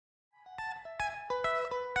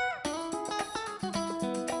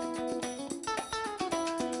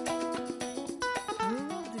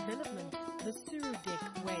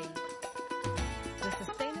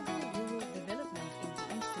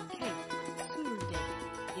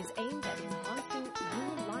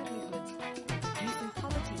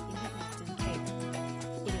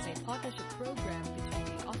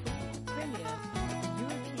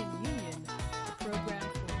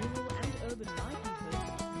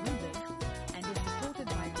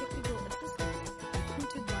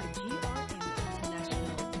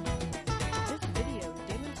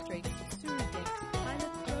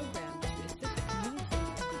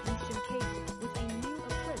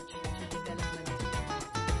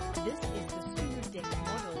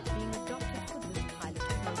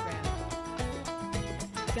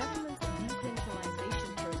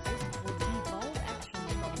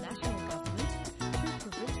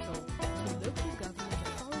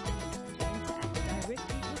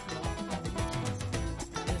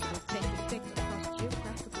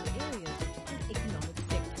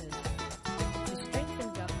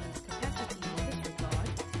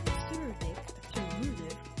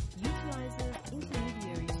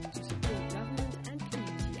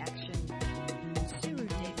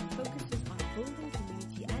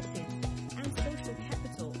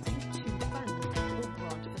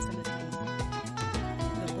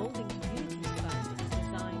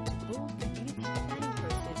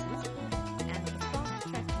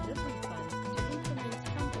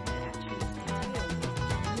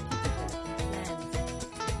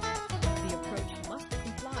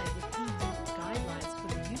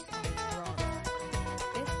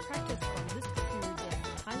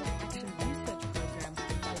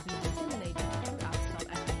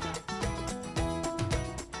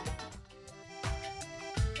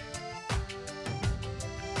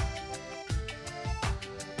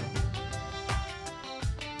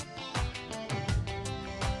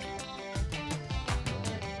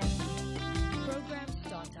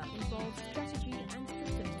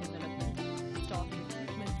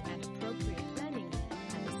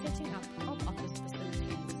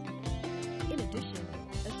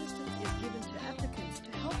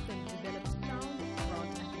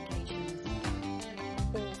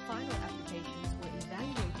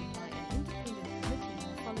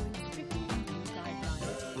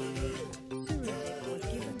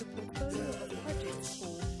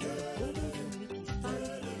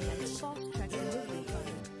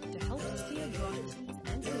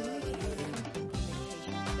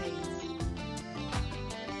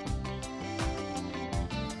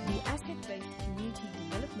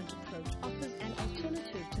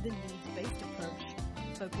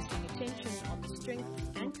strengths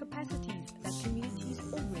and capacities that communities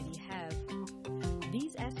already have.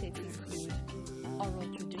 These assets include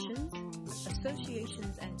oral traditions,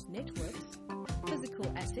 associations and networks,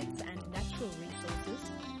 physical assets and natural resources,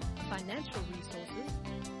 financial resources,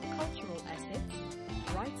 cultural assets,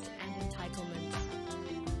 rights and entitlements.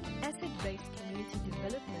 Asset-based community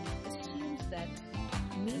development assumes that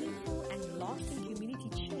meaningful and lasting community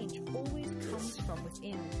change always comes from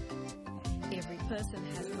within. Every person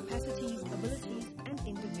has capacities, abilities, and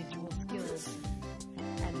individual skills.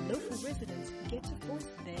 And local residents get to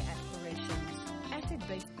voice their aspirations.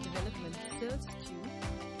 Asset-based development serves to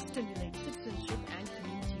stimulate citizenship and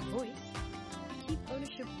community voice, keep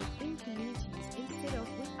ownership within communities instead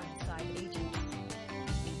of with outside agents.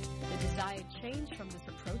 The desired change from this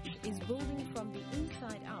approach is building from the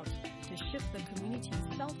inside out to shift the community's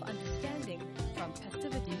self-understanding from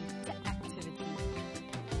passivity to activity.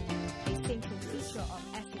 A central feature of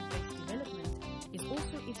asset-based development is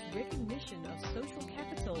also its recognition of social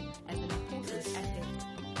capital as an important asset.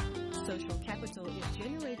 Social capital is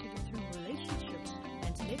generated through relationships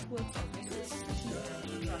and networks of reciprocity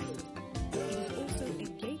and trust. It is also a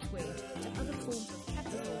gateway to other forms of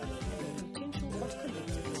capital and the potential of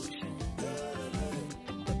collective action.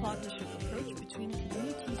 The partnership approach between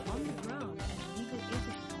communities on the ground and legal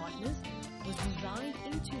entity partners was designed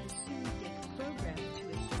into the SURUDEC program to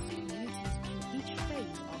assist communities through each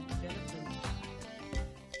phase of development.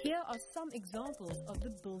 Here are some examples of the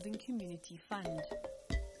Building Community Fund.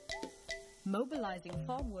 Mobilizing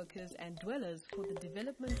farm workers and dwellers for the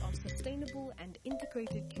development of sustainable and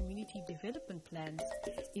integrated community development plans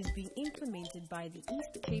is being implemented by the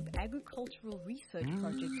East Cape Agricultural Research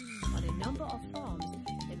Project on a number of farms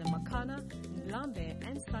in the Makana, Mlambe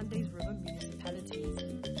and Sundays River municipalities.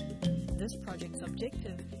 This project's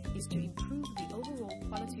objective is to improve the overall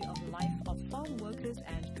quality of life of farm workers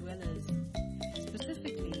and dwellers.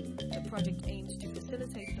 Specifically, the project aims to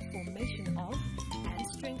facilitate the formation of and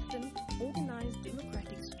strengthen organized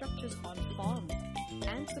democratic structures on farms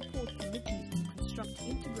and support committees to construct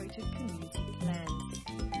integrated community plans.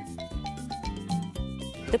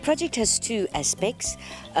 The project has two aspects,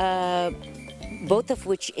 both of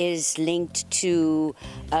which is linked to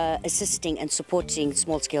assisting and supporting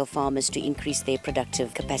small-scale farmers to increase their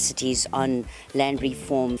productive capacities on land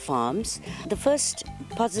reform farms. The first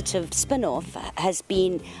positive spin-off has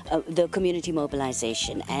been the community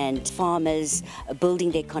mobilization and farmers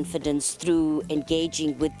building their confidence through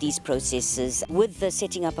engaging with these processes. With the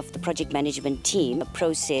setting up of the project management team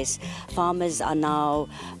process, farmers are now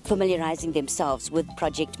familiarizing themselves with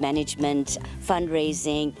project management,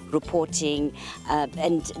 fundraising, reporting,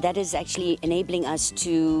 and that is actually enabling us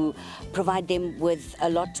to provide them with a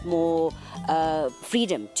lot more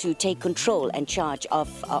freedom to take control and charge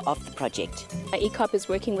of the project. ECOP is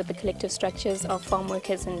working with the collective structures of farm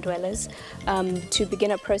workers and dwellers to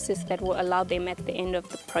begin a process that will allow them at the end of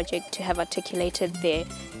the project to have articulated their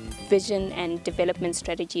vision and development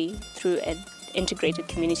strategy through an integrated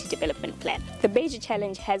community development plan. The major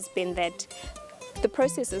challenge has been that the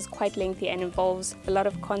process is quite lengthy and involves a lot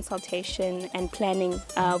of consultation and planning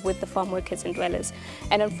with the farm workers and dwellers.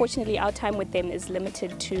 And unfortunately, our time with them is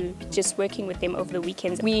limited to just working with them over the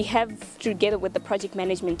weekends. We have, together with the project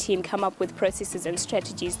management team, come up with processes and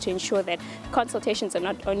strategies to ensure that consultations are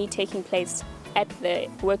not only taking place at the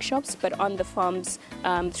workshops, but on the farms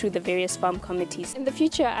through the various farm committees. In the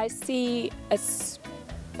future, I see a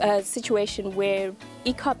situation where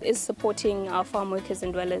ECOP is supporting our farm workers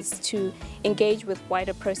and dwellers to engage with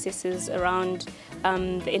wider processes around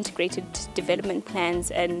the integrated development plans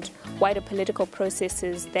and wider political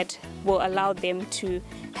processes that will allow them to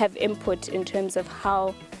have input in terms of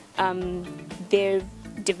how their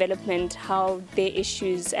development, how their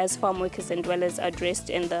issues as farm workers and dwellers are addressed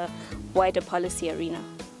in the wider policy arena.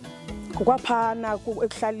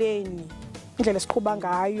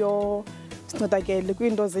 Sincedakele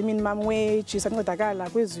kwiinto ze-minimum wage, sancedakala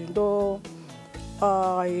kwizinto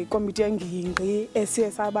ikomiti yengingqi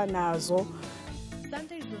esiye saba nazo.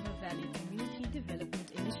 Sundays River Valley Community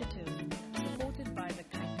Development Initiative, supported by the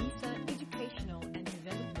Kagisa Educational and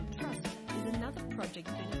Development Trust, is another project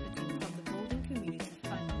benefiting from the Building Community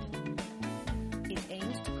Fund. It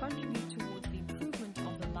aims to contribute towards the improvement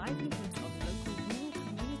of the livelihoods of local rural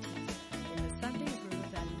communities in the Sundays River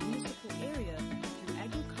Valley municipal area through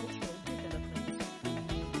agricultural development.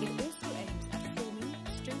 It also aims at forming,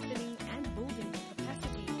 strengthening and building the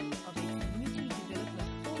capacity of a community development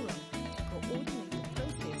forum to coordinate the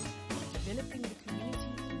process of developing the community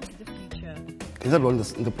into the future. The other role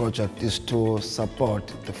in the project is to support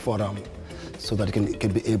the forum so that it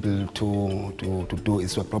can be able to do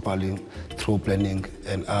its work properly through planning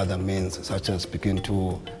and other means, such as begin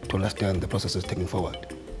to understand the processes taken forward.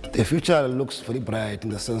 The future looks very bright in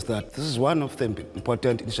the sense that this is one of the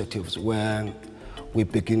important initiatives where we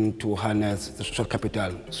begin to harness the social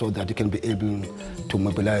capital so that it can be able to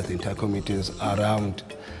mobilize the entire communities around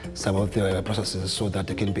some of the processes so that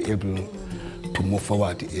they can be able to move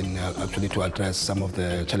forward in actually to address some of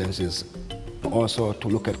the challenges. Also to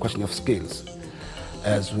look at question of skills,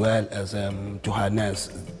 as well as to harness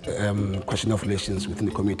question of relations within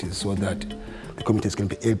the communities so that the communities can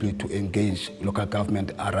be able to engage local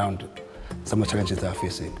government around some of the challenges they are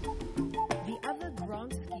facing. The other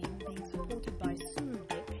grant scheme being supported by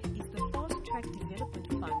SURUDEC is the Fast Track Development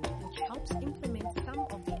Fund, which helps implement some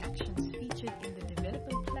of the actions featured in the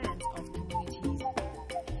development plans of communities.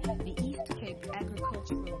 The East Cape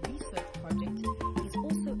Agricultural Research Project is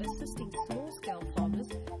also assisting small-scale farmers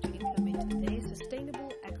to implement their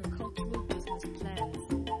sustainable agricultural business plans.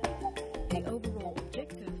 The overall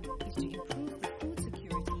objective is to improve the food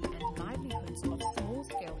security and livelihoods of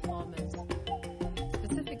small-scale farmers.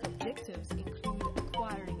 Specific objectives include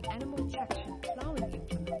acquiring animal traction ploughing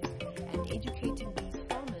implements and educating these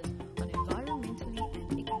farmers on environmentally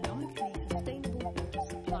and economically sustainable water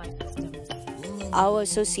supply systems. Our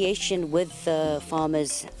association with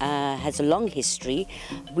farmers has a long history.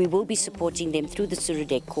 We will be supporting them through the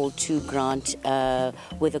SURUDEC Call 2 grant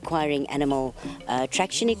with acquiring animal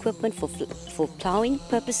traction equipment for ploughing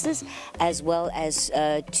purposes, as well as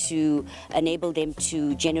to enable them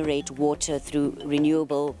to generate water through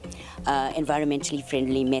renewable, environmentally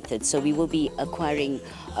friendly methods. So we will be acquiring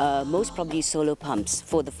most probably solar pumps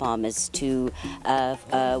for the farmers to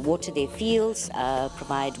water their fields,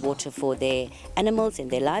 provide water for their animals and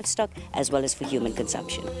their livestock, as well as for human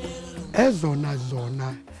consumption. Ezona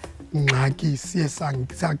zona ngxaki siye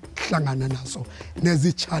sahlangana nazo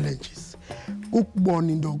nezi challenges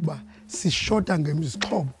ukubona into yokuba sishota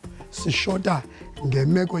ngemizixhobo, sishota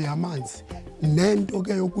ngemeko yamanzi nento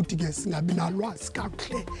ke yokuthi ke singabi nalwazi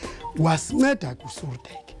kakuhle wasinceda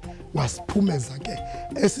kuSURUDEC wasiphumeza ke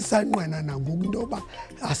esisanqena nangoku into yoba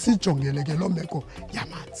asijongele ke loo meko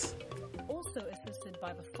yamanzi. Also assisted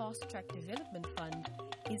by the Fast Track Development Fund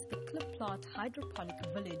is the Klippplaat Hydroponic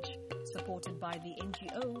Village, supported by the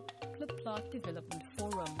NGO Klippplaat Development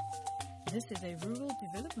Forum. This is a rural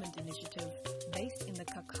development initiative based in the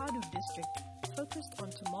Kakadu district, focused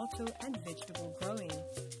on tomato and vegetable growing.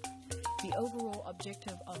 The overall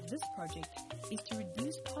objective of this project is to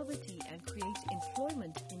reduce poverty and create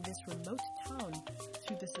employment in this remote town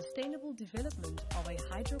through the sustainable development of a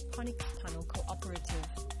hydroponics tunnel cooperative.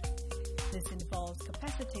 This involves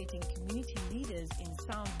capacitating community leaders in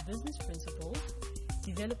sound business principles,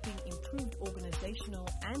 developing improved organizational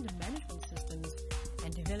and management systems,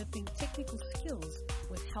 and developing technical skills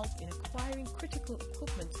with help in acquiring critical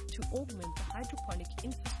equipment to augment the hydroponic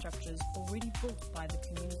infrastructures already built by the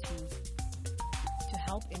community. To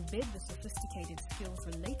help embed the sophisticated skills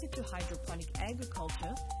related to hydroponic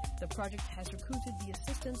agriculture, the project has recruited the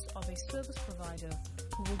assistance of a service provider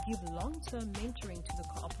who will give long-term mentoring to the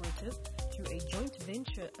cooperative through a joint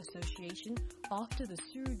venture association after the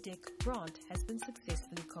SURUDEC grant has been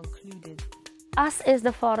successfully concluded. Us as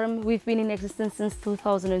the forum, we've been in existence since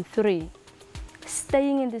 2003.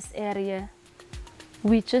 Staying in this area,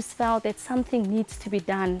 we just felt that something needs to be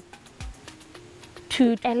done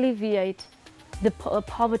to alleviate the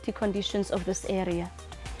poverty conditions of this area.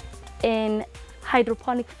 And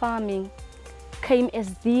hydroponic farming came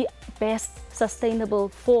as the best sustainable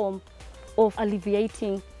form of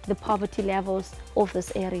alleviating the poverty levels of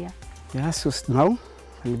this area. Ja, soos nou,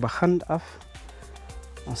 van die begin af,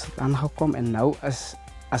 ons het aangekom en nou is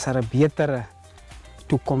er 'n betere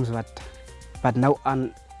toekoms wat nou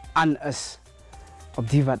aan is op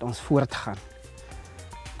die wat ons voortgaan.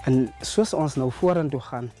 En soos ons nou vorentoe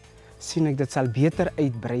gaan, sien ek dit sal beter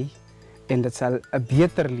uitbrei en dit sal 'n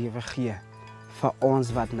beter lewe gee vir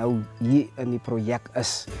ons wat nou hier in die projek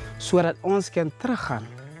is, sodat ons kan teruggaan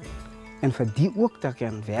en vir die ook te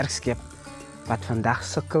kan werk skep wat vandag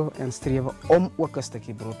sukkel en strewe om ook 'n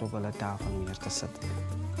stukkie brood op hulle tafel neer te sit.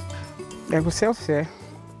 Ek wil self sê,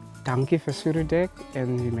 dankie vir SURUDEC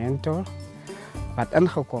en die mentor wat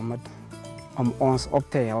ingekom het om ons op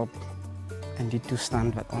te help in die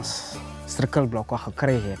toestand wat ons struikelblokke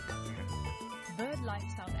gekry het. BirdLife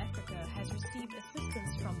South Africa has received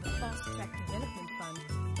assistance from the Fast Track Development Fund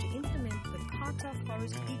to implement the Kata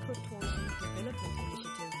Forest Ecotourism Development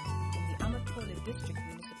Initiative in the Amakole District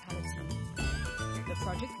Municipality. The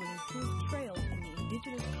project will improve trails in the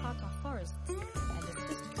indigenous Kata forests and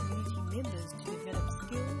assist community members to develop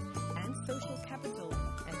skills and social capital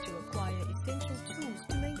and to acquire essential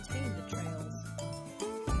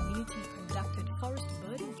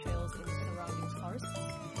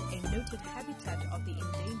noted habitat of the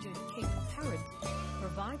endangered Cape parrot,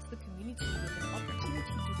 provides the community with an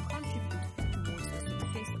opportunity to contribute towards the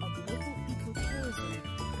success of local ecotourism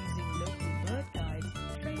using local bird guides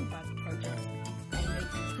trained by the project and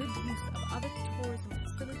making good use of other tourism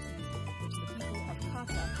facilities which the people of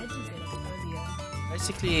Kata had developed earlier.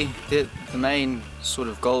 Basically, the main sort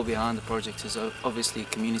of goal behind the project is obviously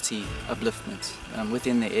community upliftment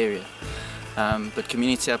within the area. But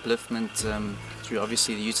community upliftment through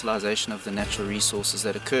obviously the utilisation of the natural resources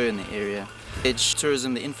that occur in the area. Edge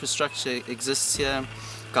tourism, the infrastructure exists here,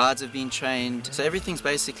 guides have been trained, so everything's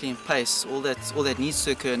basically in place. All that needs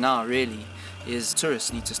to occur now really is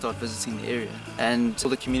tourists need to start visiting the area, and all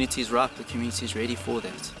the community is ripe, the community is ready for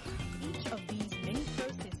that. Each of these many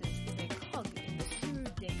processes is a cog in the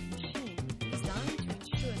SURUDEC machine designed to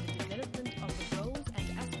ensure the development of the goals and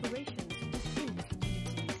aspirations within the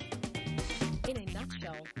communities. In a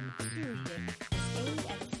nutshell, SURUDEC is aimed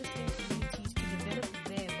at assisting communities to develop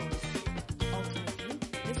their voice. Ultimately,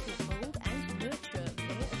 this will hold and nurture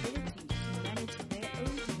their ability to manage their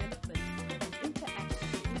own development and interact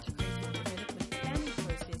with the integrated development planning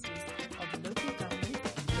processes of local government,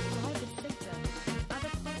 the private sector, and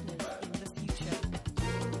other partners in the future.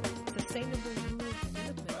 Sustainable